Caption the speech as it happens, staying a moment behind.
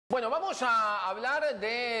Bueno, vamos a hablar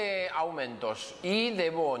de aumentos y de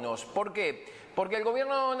bonos. ¿Por qué? Porque el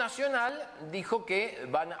gobierno nacional dijo que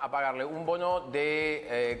van a pagarle un bono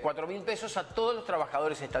de 4.000 pesos a todos los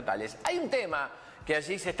trabajadores estatales. Hay un tema que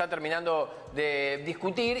allí se está terminando de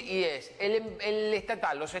discutir y es el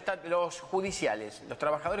estatal, los judiciales, los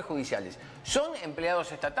trabajadores judiciales. ¿Son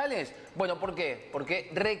empleados estatales? Bueno, ¿por qué?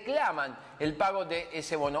 Porque reclaman el pago de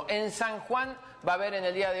ese bono. En San Juan va a haber en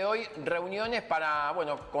el día de hoy reuniones para,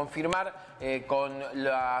 confirmar con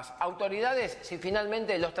las autoridades si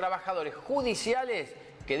finalmente los trabajadores judiciales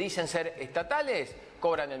que dicen ser estatales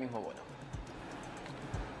cobran el mismo bono.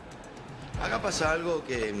 Acá pasa algo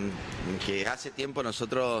que hace tiempo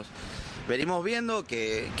nosotros venimos viendo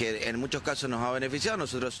que en muchos casos nos ha beneficiado.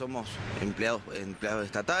 Nosotros somos empleados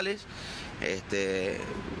estatales,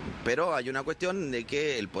 pero hay una cuestión de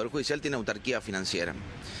que el Poder Judicial tiene autarquía financiera.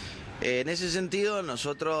 En ese sentido,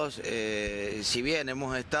 nosotros, si bien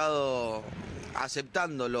hemos estado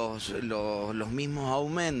aceptando los mismos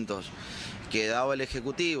aumentos que daba el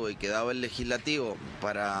Ejecutivo y que daba el Legislativo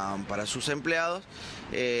para sus empleados,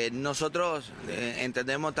 nosotros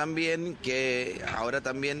entendemos también que ahora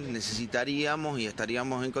también necesitaríamos y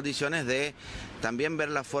estaríamos en condiciones de también ver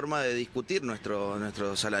la forma de discutir nuestro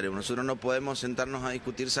salario. Nosotros no podemos sentarnos a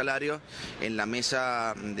discutir salarios en la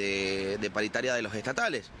mesa de paritaria de los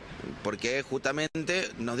estatales, porque justamente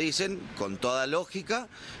nos dicen, con toda lógica,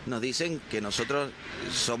 nos dicen que nosotros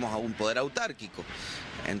somos un poder autárquico.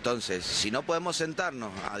 Entonces, si no podemos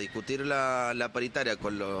sentarnos a discutir la paritaria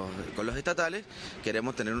con los estatales,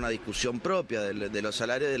 queremos tener una discusión propia de los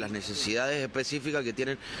salarios y de las necesidades específicas que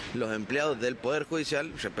tienen los empleados del Poder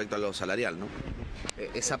Judicial respecto a lo salarial, ¿no?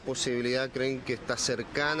 ¿Esa posibilidad creen que está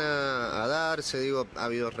cercana a darse? Digo, ¿ha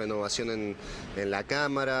habido renovación en la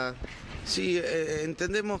Cámara? Sí,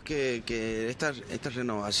 entendemos que esta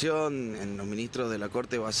renovación en los ministros de la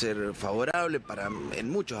Corte va a ser favorable en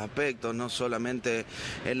muchos aspectos, no solamente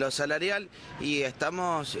en lo salarial, y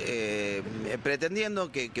estamos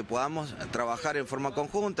pretendiendo que podamos trabajar en forma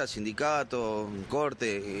conjunta, sindicato,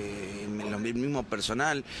 Corte, el mismo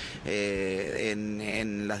personal,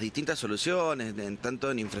 en las distintas soluciones,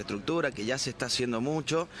 tanto en infraestructura, que ya se está haciendo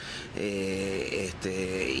mucho,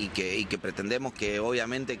 y que pretendemos que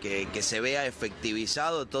obviamente que se vea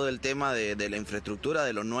efectivizado todo el tema de la infraestructura,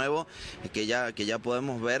 de lo nuevo, que ya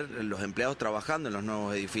podemos ver los empleados trabajando en los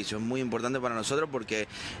nuevos edificios. Es muy importante para nosotros porque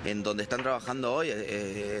en donde están trabajando hoy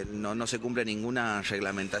no se cumple ninguna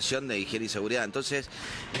reglamentación de higiene y seguridad. Entonces,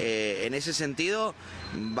 en ese sentido,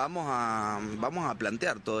 vamos a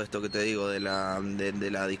plantear todo esto que te digo de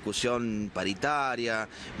la discusión paritaria.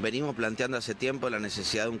 Venimos planteando hace tiempo la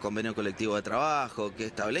necesidad de un convenio colectivo de trabajo que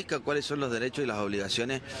establezca cuáles son los derechos y las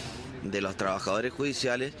obligaciones de los trabajadores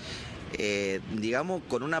judiciales, digamos,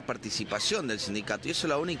 con una participación del sindicato. Y eso,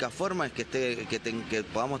 la única forma es que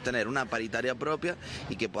podamos tener una paritaria propia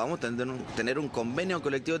y que podamos tener un convenio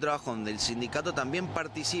colectivo de trabajo donde el sindicato también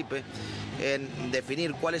participe en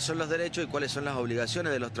definir cuáles son los derechos y cuáles son las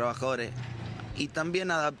obligaciones de los trabajadores, y también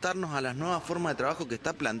adaptarnos a las nuevas formas de trabajo que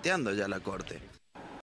está planteando ya la Corte.